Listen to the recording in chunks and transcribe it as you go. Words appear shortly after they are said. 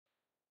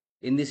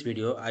In this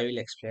video, I will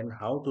explain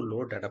how to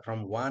load data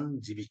from one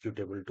GBQ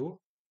table to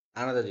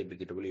another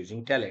GBQ table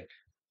using Talend.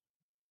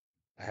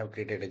 I have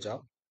created a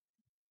job.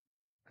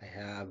 I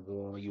have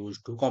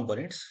used two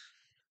components.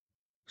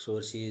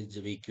 Source is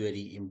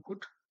BigQuery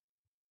input,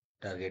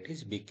 target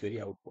is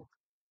BigQuery output.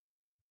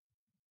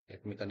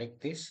 Let me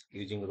connect this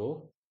using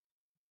row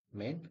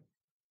main.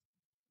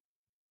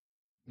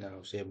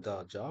 Now save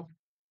the job.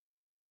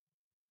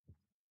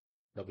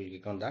 Double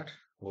click on that.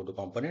 Go to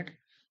component.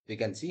 We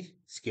can see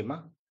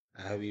schema.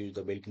 I have used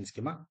the built-in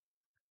schema.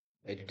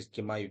 Edit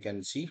schema. You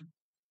can see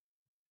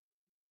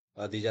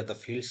these are the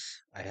fields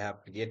I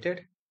have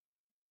created.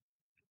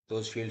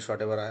 Those fields,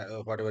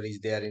 whatever is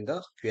there in the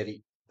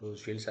query,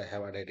 those fields I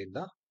have added in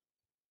the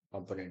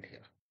component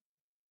here.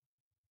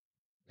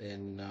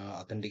 In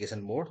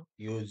authentication mode,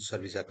 use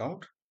service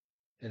account.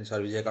 In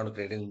service account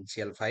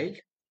credential file,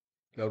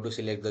 you have to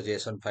select the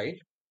JSON file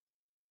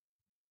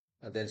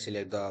and then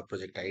select the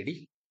project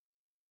ID.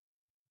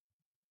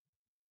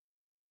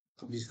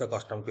 This is the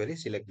custom query.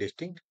 Select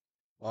distinct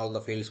all the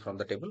fields from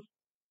the table.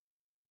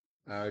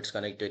 It's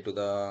connected to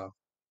the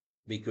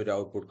BigQuery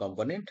output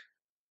component.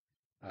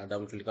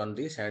 Double click on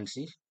this and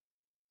see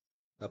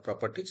the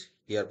properties.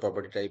 Here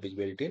property type is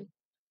built in.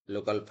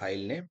 Local file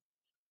name.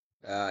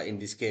 In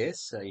this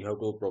case, you have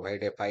to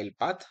provide a file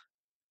path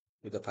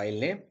with the file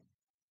name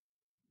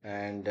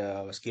and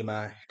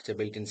schema. It's a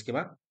built-in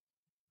schema.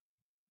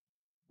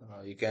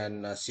 You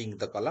can sync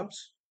the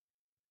columns.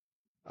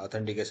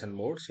 Authentication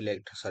mode,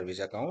 select service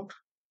account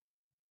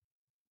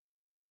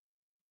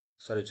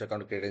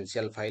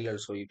credential file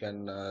also you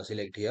can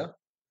select here.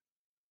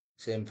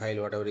 Same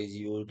file whatever is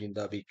used in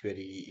the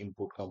BigQuery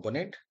input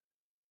component.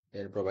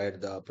 Then provide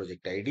the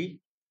project ID.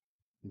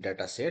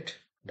 Dataset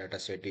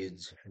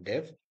is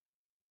dev.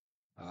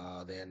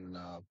 Then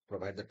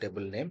provide the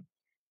table name.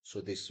 So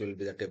this will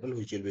be the table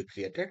which will be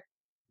created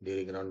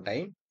during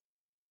runtime.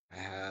 I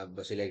have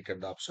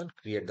selected the option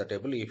create the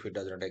table. If it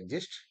does not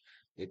exist,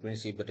 it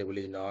means if the table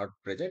is not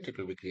present, it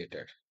will be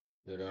created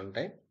during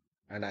runtime.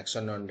 And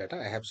action on data,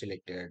 I have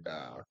selected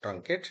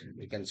truncate.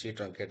 You can see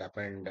truncate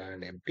append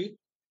and empty.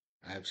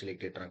 I have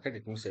selected truncate.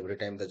 It means every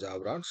time the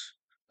job runs,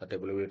 the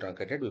table will be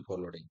truncated before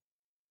loading.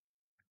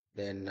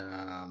 Then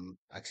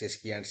access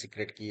key and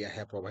secret key I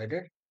have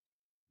provided.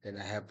 Then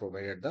I have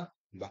provided the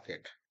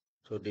bucket.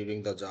 So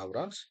during the job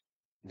runs,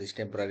 this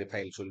temporary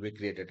files will be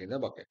created in the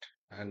bucket.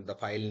 And the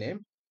file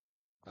name,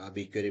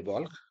 BigQuery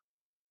bulk,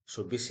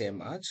 should be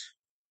same as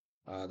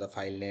the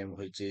file name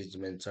which is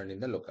mentioned in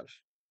the local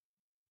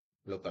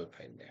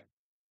file name.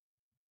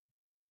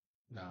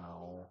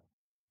 Now,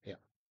 yeah,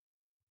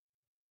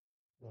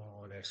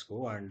 let's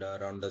go and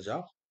run the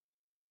job.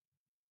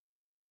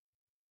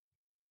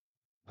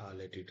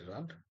 Let it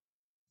run.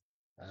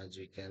 As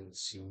we can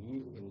see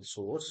in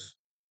source,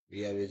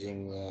 we are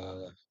using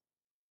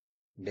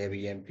dev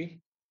emp.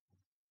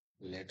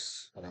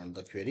 Let's run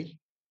the query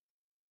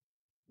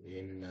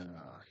in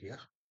here.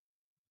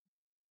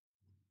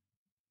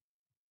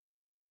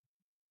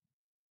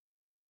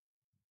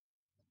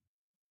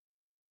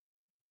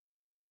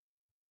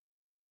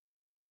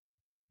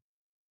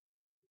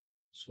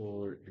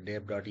 So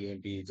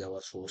dev.emp is our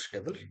source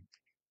table.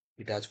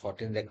 It has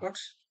 14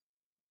 records.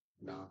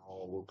 Now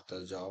go to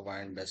the job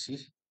and see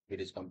it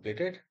is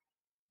completed.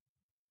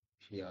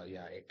 Here,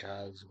 yeah, it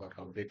has got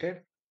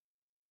completed.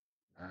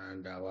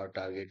 And our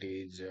target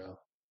is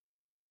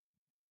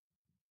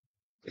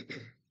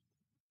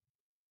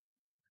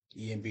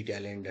EMP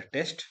Talend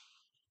test.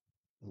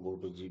 Go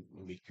to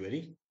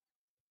BigQuery.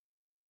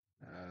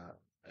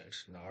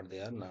 It's not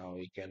there. Now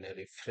we can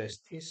refresh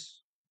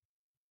this.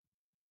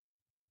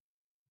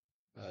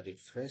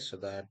 Refresh so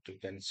that you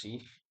can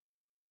see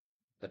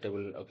the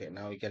table. Okay,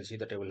 now you can see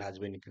the table has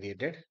been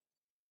created.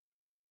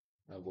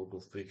 Now go to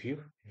preview.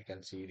 You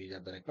can see these are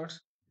the records.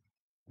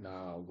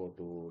 Now go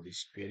to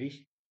this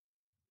query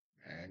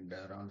and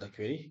run the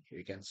query.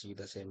 You can see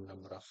the same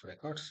number of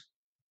records.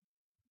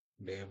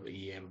 Dev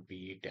EMP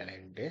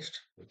Talend test.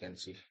 You can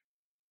see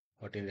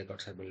 14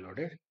 records have been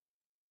loaded.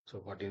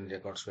 So 14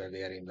 records were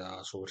there in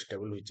the source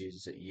table, which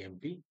is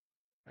EMP,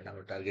 and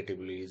our target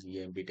table is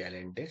EMP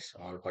Talend test.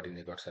 All 14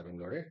 records have been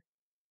loaded.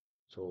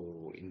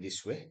 So in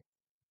this way,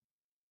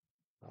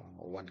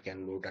 one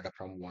can load data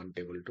from one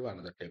table to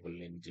another table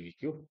in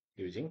GBQ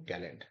using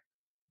Talend.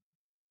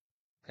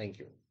 Thank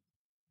you.